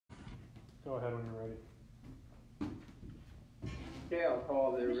Go ahead when you're ready. Okay, I'll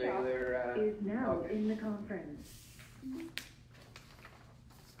call the regular. Is now in the conference.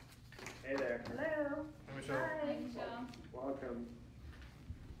 Hey there. Hello. Hi, Michelle. Hi, Michelle. Welcome.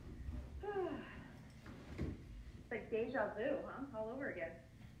 It's like deja vu, huh? All over again.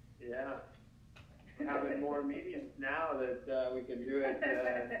 Yeah. We're having more meetings now that we can do it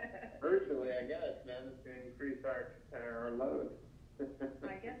virtually, I guess, man. It's going to increase our load. I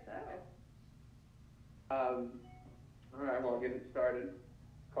guess so. All right, well, I'll get it started.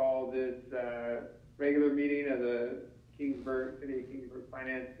 Call this regular meeting of the City of Kingsburg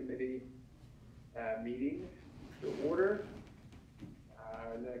Finance Committee meeting to order.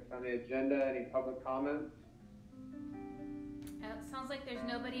 Next on the agenda, any public comments? It sounds like there's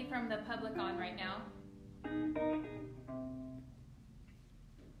nobody from the public on right now.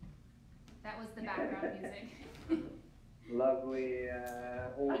 That was the background music. Lovely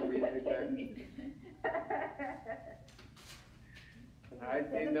old music there. I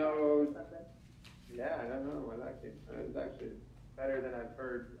see no. Yeah, I don't know where that came from. It's actually better than I've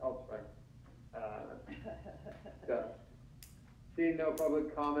heard elsewhere. So, seeing no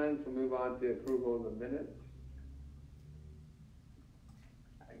public comments, we'll move on to approval of the minutes.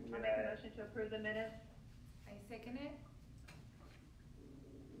 I'll make a motion to approve the minutes. I second it.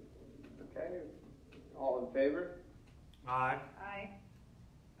 Okay, all in favor? Aye. Aye.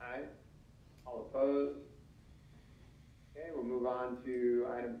 Aye. All opposed? Okay, we'll move on to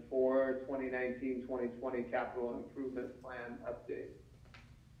item 4, 2019-2020 Capital Improvement Plan Update.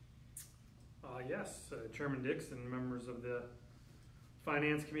 Yes, Chairman Dix and members of the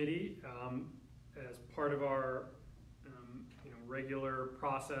Finance Committee, as part of our regular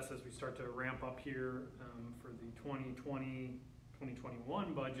process as we start to ramp up here for the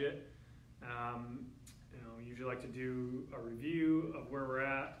 2020-2021 budget, we usually like to do a review of where we're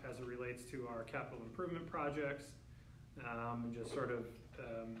at as it relates to our capital improvement projects, and just sort of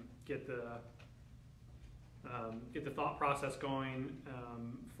get the thought process going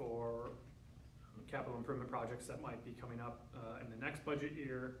for capital improvement projects that might be coming up in the next budget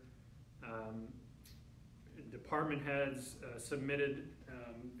year. Department heads submitted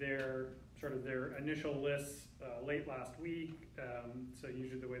their initial lists late last week. So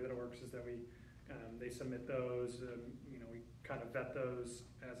usually the way that it works is that they submit those. We kind of vet those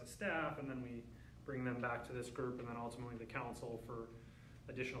as a staff, and then we bring them back to this group, and then ultimately the council for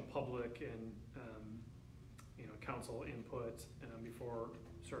additional public and council input before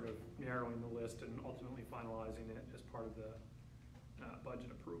sort of narrowing the list and ultimately finalizing it as part of the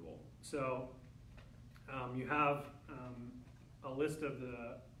budget approval. So you have a list of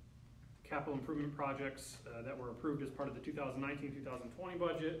the capital improvement projects that were approved as part of the 2019-2020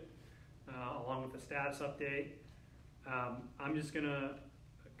 budget, along with the status update. I'm just gonna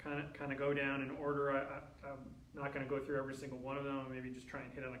kind of go down in order. I'm not going to go through every single one of them. Maybe just try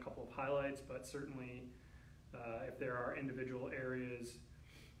and hit on a couple of highlights, but certainly if there are individual areas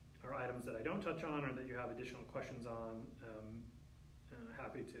or items that I don't touch on or that you have additional questions on,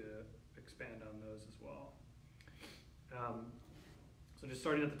 happy to expand on those as well. So just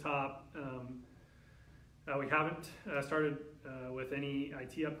starting at the top, we haven't started with any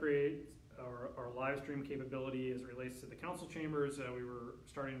IT upgrades or live stream capability as it relates to the council chambers. We were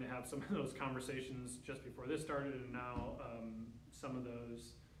starting to have some of those conversations just before this started, and now some of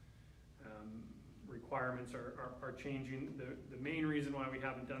those requirements are changing. The main reason why we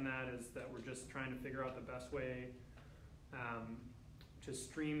haven't done that is that we're just trying to figure out the best way to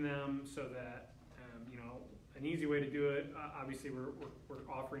stream them so that an easy way to do it. Obviously, we're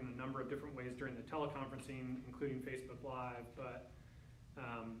offering a number of different ways during the teleconferencing, including Facebook Live, but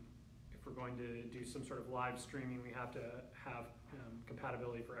if we're going to do some sort of live streaming, we have to have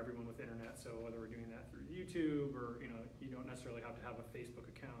compatibility for everyone with internet. So whether we're doing that through YouTube or you don't necessarily have to have a Facebook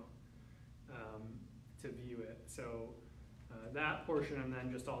account to view it. So that portion, and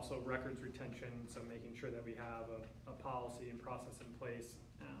then just also records retention. So making sure that we have a policy and process in place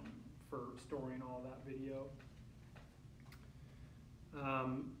for storing all that video.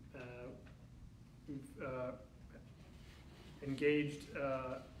 We've engaged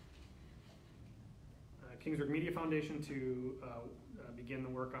Kingsburg Media Foundation to begin the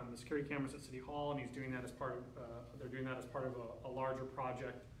work on the security cameras at City Hall, and he's doing that as part of they're doing that as part of a larger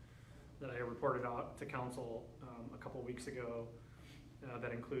project that I reported out to council a couple of weeks ago.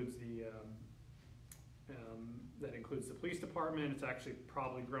 That includes the police department. It's actually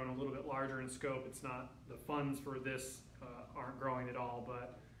probably grown a little bit larger in scope. It's not, the funds for this aren't growing at all,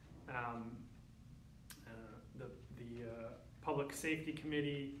 but the public safety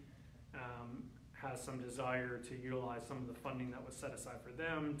committee has some desire to utilize some of the funding that was set aside for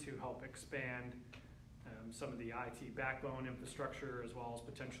them to help expand some of the IT backbone infrastructure, as well as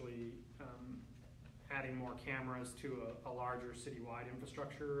potentially adding more cameras to a larger citywide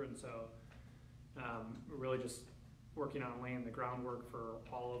infrastructure. And so we're really just working on laying the groundwork for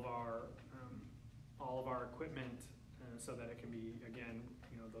all of our equipment so that it can be, again,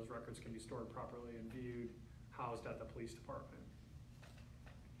 those records can be stored properly and viewed, housed at the police department.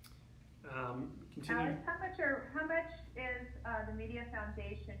 Continue. Alex, how much is the Media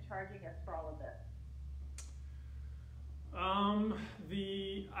Foundation charging us for all of this?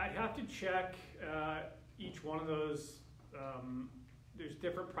 I'd have to check each one of those. There's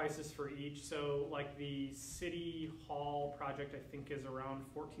different prices for each. So like the City Hall project, I think is around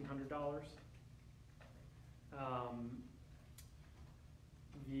 $1,400.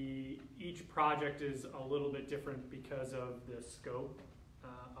 Each project is a little bit different because of the scope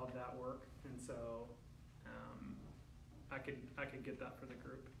of that work, and so I could get that for the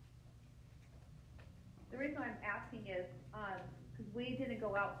group. The reason I'm asking is because we didn't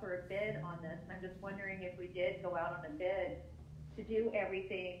go out for a bid on this, and I'm just wondering if we did go out on a bid to do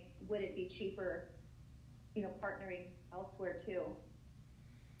everything, would it be cheaper, partnering elsewhere too?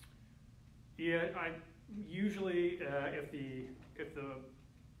 Yeah, I usually if the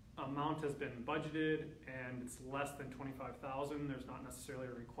amount has been budgeted and it's less than $25,000, there's not necessarily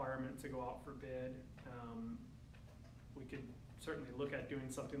a requirement to go out for bid. We could certainly look at doing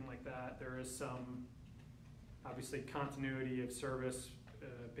something like that. There is some, obviously, continuity of service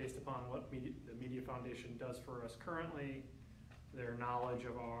based upon what the Media Foundation does for us currently, their knowledge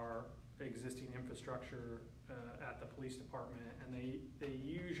of our existing infrastructure at the police department, and they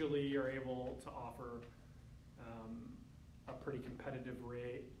usually are able to offer a pretty competitive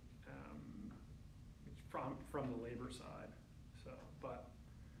rate from the labor side. So, but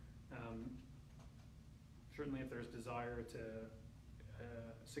certainly if there's desire to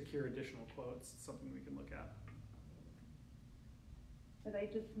secure additional quotes, it's something we can look at. But I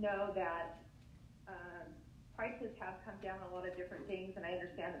just know that prices have come down on a lot of different things, and I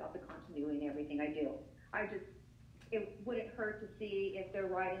understand about the continuity and everything. I do. It wouldn't hurt to see if they're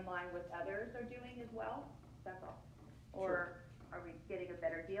right in line with others are doing as well. That's all. Or Sure. Are we getting a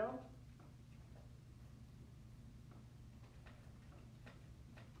better deal?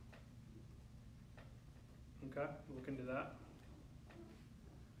 Okay, we'll look into that.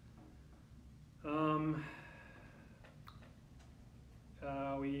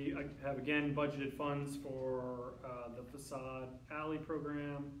 We have again budgeted funds for the facade alley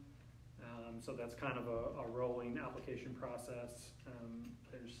program. So that's kind of a rolling application process.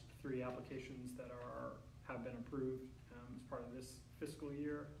 There's 3 applications that have been approved as part of this fiscal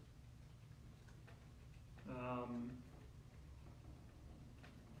year.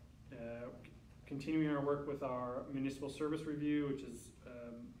 Continuing our work with our municipal service review, which is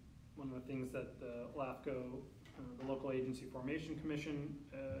one of the things that the LAFCO, the Local Agency Formation Commission,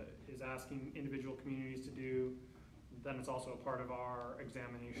 is asking individual communities to do. Then it's also a part of our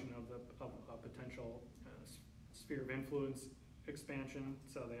examination of a potential sphere of influence expansion.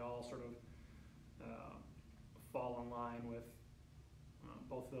 So they all sort of fall in line with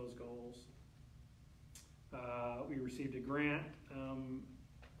both those goals. We received a grant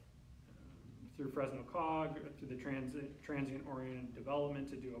through Fresno COG, through the transient-oriented development,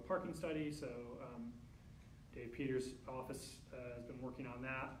 to do a parking study. So Dave Peters' office has been working on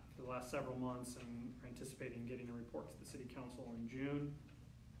that for the last several months, and we're anticipating getting a report to the City Council in June.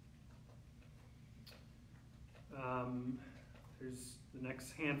 There's the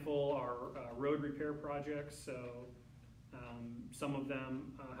next handful are road repair projects. So some of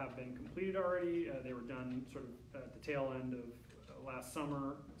them have been completed already. They were done sort of at the tail end of last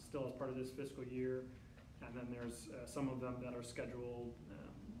summer, still as part of this fiscal year. And then there's some of them that are scheduled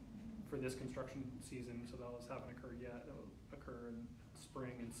for this construction season, so those haven't occurred yet. That will occur in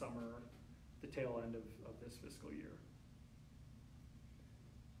spring and summer, the tail end of this fiscal year.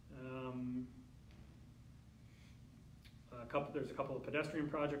 There's a couple of pedestrian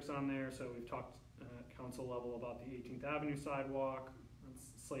projects on there. So we've talked at council level about the 18th Avenue sidewalk.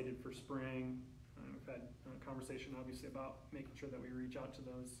 It's slated for spring. We've had a conversation, obviously, about making sure that we reach out to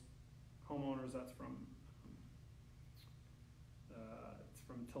those homeowners. That's from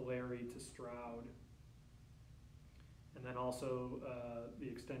Tulare to Stroud. And then also the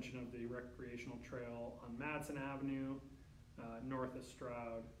extension of the recreational trail on Madison Avenue, north of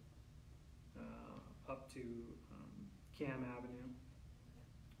Stroud, up to Cam Avenue.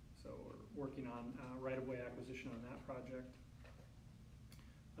 So we're working on right-of-way acquisition on that project.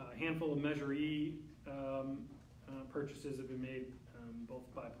 A handful of Measure E purchases have been made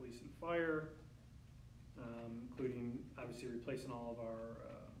both by police and fire. including obviously replacing all of our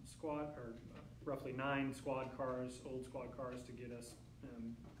roughly 9 squad cars, old squad cars, to get us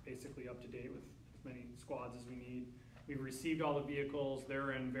basically up to date with as many squads as we need. We've received all the vehicles.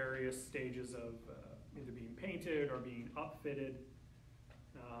 They're in various stages of either being painted or being upfitted.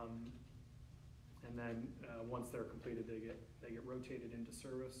 And then once they're completed, they get rotated into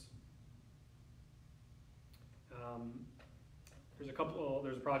service. There's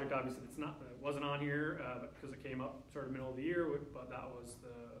a project obviously that wasn't on here because it came up sort of middle of the year, but that was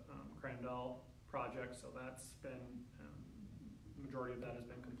the Crandall project. So that's been, the majority of that has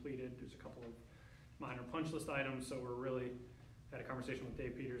been completed. There's a couple of minor punch list items. So we're really had a conversation with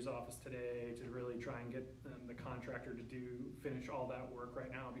Dave Peters' office today to really try and get the contractor to finish all that work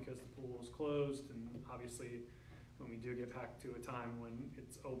right now, because the pool is closed, and obviously when we do get back to a time when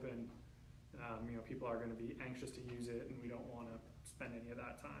it's open, people are going to be anxious to use it, and we don't want to spend any of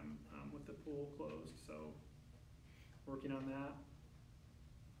that time with the pool closed. So working on that.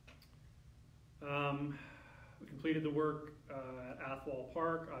 We completed the work at Athwal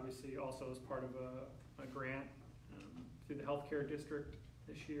Park, obviously also as part of a grant through the healthcare district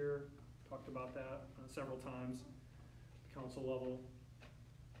this year. Talked about that several times at the council level.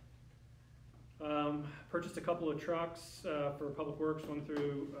 Purchased a couple of trucks for Public Works, one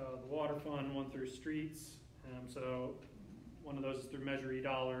through the Water Fund, one through Streets. So one of those is through Measure E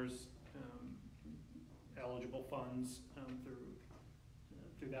dollars, eligible funds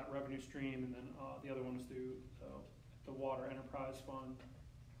through that revenue stream, and then the other one was through the Water Enterprise Fund.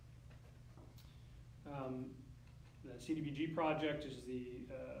 The CDBG project is the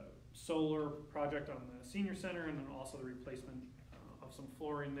solar project on the senior center, and then also the replacement of some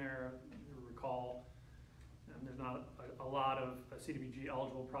flooring there. You recall, there's not a lot of CDBG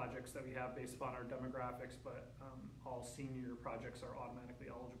eligible projects that we have based upon our demographics, but all senior projects are automatically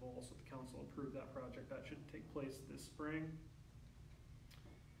eligible. So the council approved that project. That should take place this spring.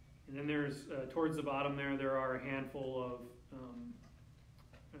 And then there's, towards the bottom there are a handful of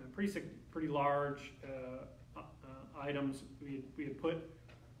pretty large items. We had put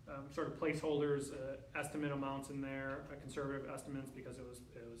sort of placeholders, estimate amounts in there, conservative estimates, because it was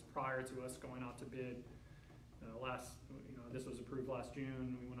prior to us going out to bid. This was approved last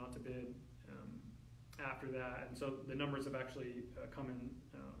June. We went out to bid after that, and so the numbers have actually come in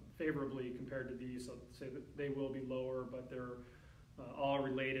favorably compared to these. So say that they will be lower, but they're all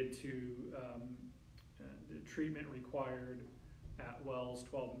related to the treatment required at wells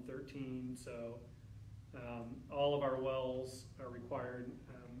 12 and 13. So all of our wells are required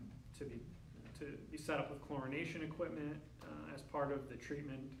to be set up with chlorination equipment as part of the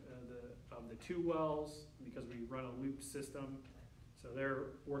treatment of the 2 wells, because we run a loop system. So they're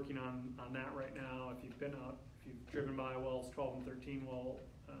working on that right now. If you've driven by wells 12 and 13, well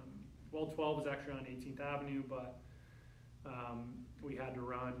 12 is actually on 18th Avenue, but we had to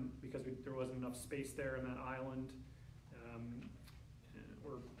run because there wasn't enough space there in that island.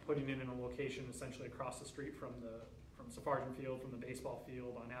 We're putting it in a location essentially across the street from Safargen Field, from the baseball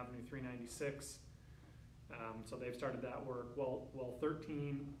field on Avenue 396. So they've started that work. Well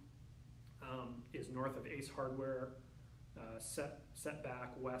 13 is north of Ace Hardware, set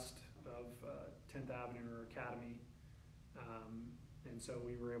back west of 10th Avenue or Academy. And so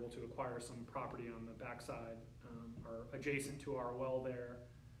we were able to acquire some property on the backside or adjacent to our well there.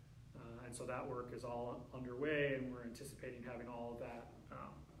 And so that work is all underway, and we're anticipating having all of that,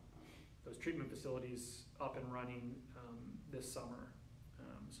 those treatment facilities up and running this summer.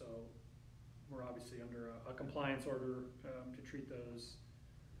 So we're obviously under a compliance order to treat those,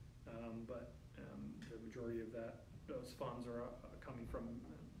 but the majority of those funds are coming from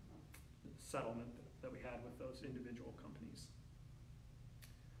the settlement that we had with those individual companies.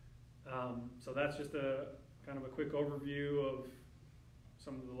 So that's just a kind of a quick overview of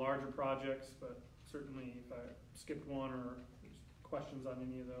some of the larger projects, but certainly if I skipped one or there's questions on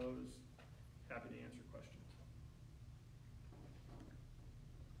any of those, happy to answer questions.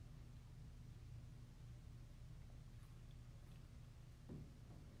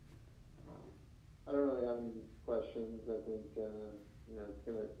 I don't really have any questions. I think it's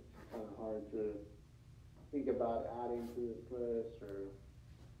kind of hard to think about adding to this list, or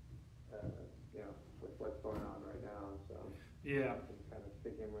with what's going on right now. So yeah, I'm kind of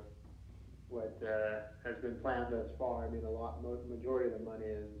sticking with what has been planned thus far. I mean, majority of the money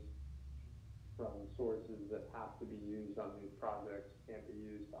is from sources that have to be used on these projects, can't be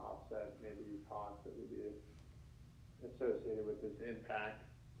used to offset maybe costs that would be associated with this impact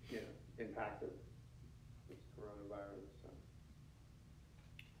of this coronavirus. So.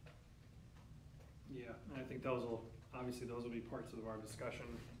 Yeah, and I think those will be parts of our discussion,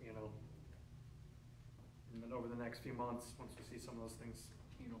 and over the next few months, once we see some of those things,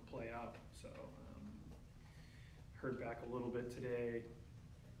 play out. So, heard back a little bit today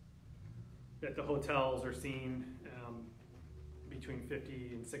that the hotels are seeing between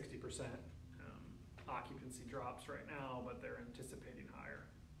 50 and 60% occupancy drops right now, but they're anticipating higher.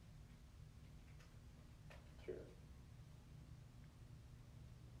 Sure.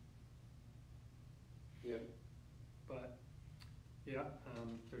 Yep. But yeah,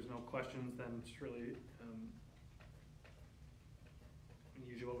 there's no questions. Then it's really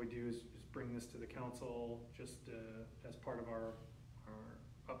usually what we do is bring this to the council just as part of our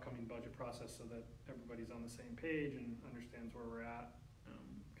upcoming budget process, so that everybody's on the same page and understands where we're at,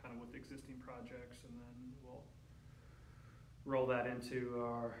 kind of with existing projects, and then we'll roll that into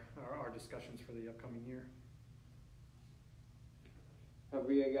our discussions for the upcoming year. Have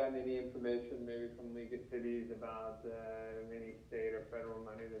we gotten any information maybe from League of Cities about any state or federal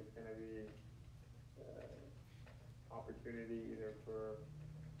money that's going to be opportunity either for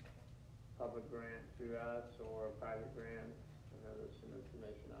public grant to us or private grants? I know there's some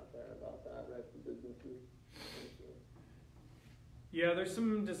information out there about that, right, for businesses. Yeah, there's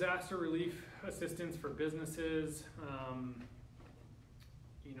some disaster relief assistance for businesses.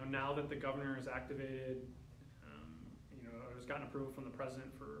 Now that the governor has activated, has gotten approval from the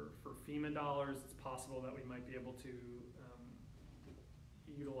president for FEMA dollars, it's possible that we might be able to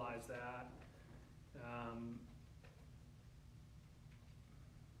utilize that.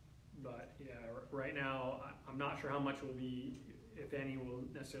 But yeah, right now, I'm not sure how much will be, if any, will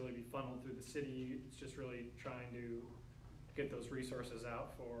necessarily be funneled through the city. It's just really trying to get those resources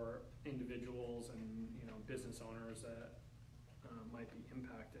out for individuals and, business owners that might be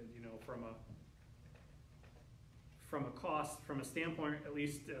impacted, from a standpoint, at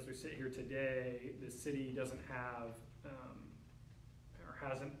least as we sit here today, the city doesn't have, or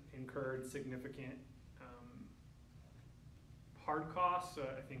hasn't incurred significant hard costs. So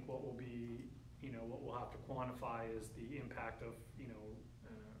I think what will be, what we'll have to quantify is the impact of,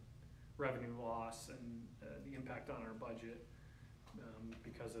 revenue loss and the impact on our budget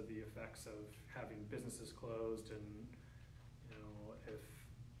because of the effects of having businesses closed, and, if,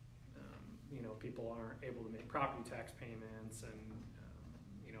 people aren't able to make property tax payments, and,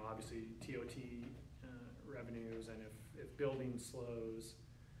 obviously TOT revenues, and if building slows.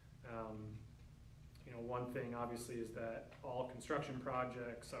 One thing obviously is that all construction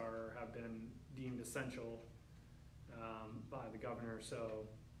projects have been deemed essential by the governor. So,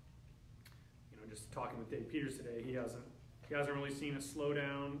 just talking with Dave Peters today, he hasn't really seen a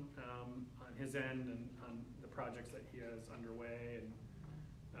slowdown on his end and on the projects that he has underway. And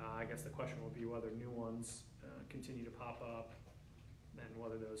I guess the question will be whether new ones continue to pop up, and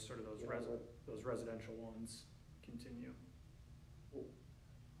whether those residential ones continue.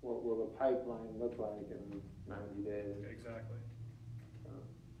 What will the pipeline look like in 90 days? Exactly.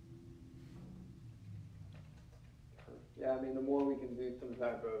 Yeah, I mean, the more we can do some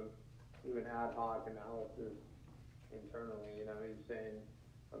type of even ad hoc analysis internally, he's saying,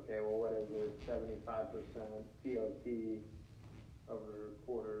 okay, well, what is it, 75% TOT over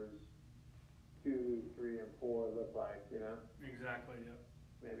quarters 2, 3, and 4 look like, Exactly, yeah.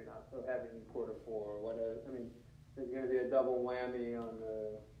 Maybe not so heavy in quarter 4. There's going to be a double whammy on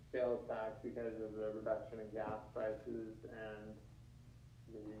the sales tax because of the reduction in gas prices and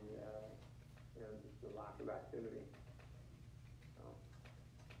the, just the lack of activity. So.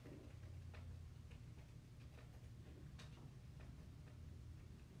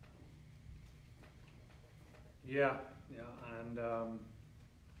 Yeah, and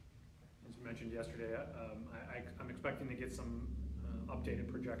as you mentioned yesterday, I'm expecting to get some updated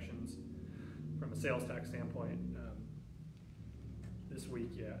projections from a sales tax standpoint this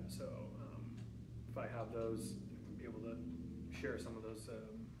week yet. So if I have those, we'll be able to share some of those, so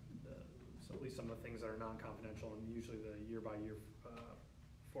at least some of the things that are non-confidential, and usually the year-by-year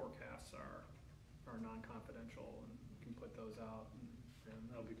forecasts are non-confidential, and we can put those out, and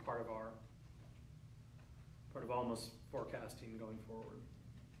that'll be part of almost forecasting going forward.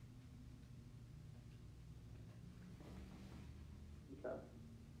 Okay.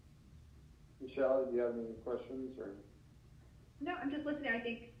 Michelle, do you have any questions or? No, I'm just listening. I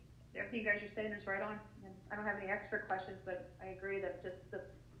think everything you guys are saying is right on. And I don't have any extra questions, but I agree that just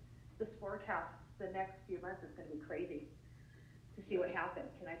this forecast the next few months is going to be crazy to see what happens.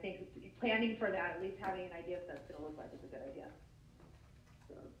 And I think planning for that, at least having an idea of what that's going to look like, is a good idea.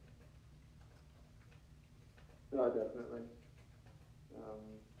 Yeah. No, definitely.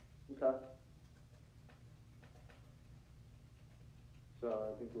 Okay. So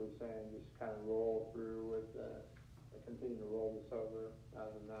I think we're saying just kind of roll through with continue to roll this over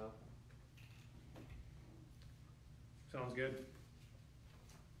as of now. Sounds good.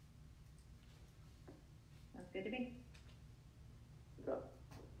 Sounds good to me. Okay.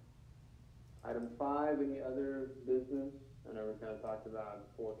 Item 5, any other business? I know we kind of talked about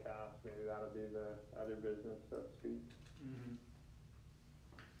forecast, maybe that'll be the other business, so to speak. Mhm.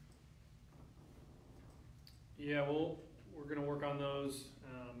 Yeah, we're gonna work on those,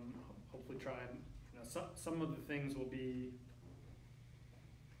 hopefully try and, some of the things will be,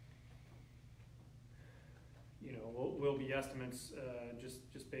 will be estimates,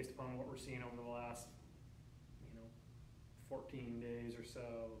 just based upon what we're seeing over the last, 14 days or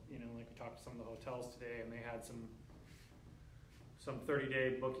so. Like we talked to some of the hotels today, and they had some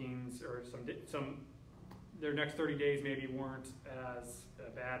 30-day bookings, or their next 30 days maybe weren't as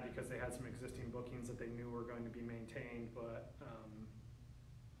bad because they had some existing bookings that they knew were going to be maintained, but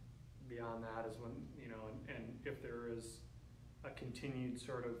beyond that is when, and if there is a continued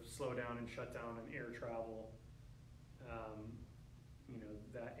sort of slowdown and shutdown in air travel,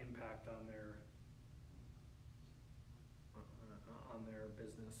 that impact on their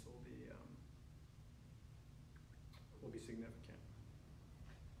business will be significant.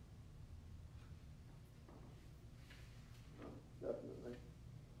 Definitely.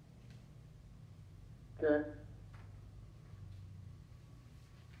 Okay.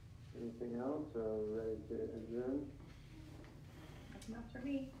 Anything else, or ready to adjourn? Nothing else for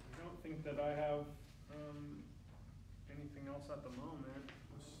me. I don't think that I have anything else at the moment.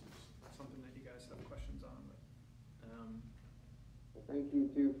 It's something that you guys have questions on, but Well, thank you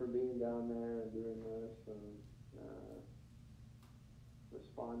too for being down there and doing this and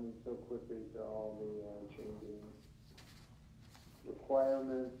responding so quickly to all the changing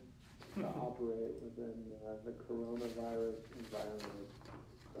requirements to operate within the coronavirus environment.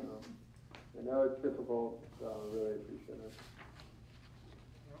 So, I know it's difficult, so I really appreciate it.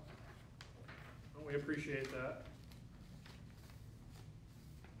 well, we appreciate that.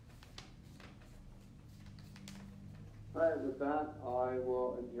 All right, with that, I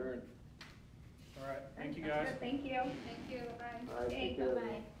will adjourn. All right, thank you Sounds guys. good. Thank you. Thank you, bye. All right, take Thanks. care.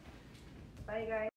 Bye-bye. Bye, guys.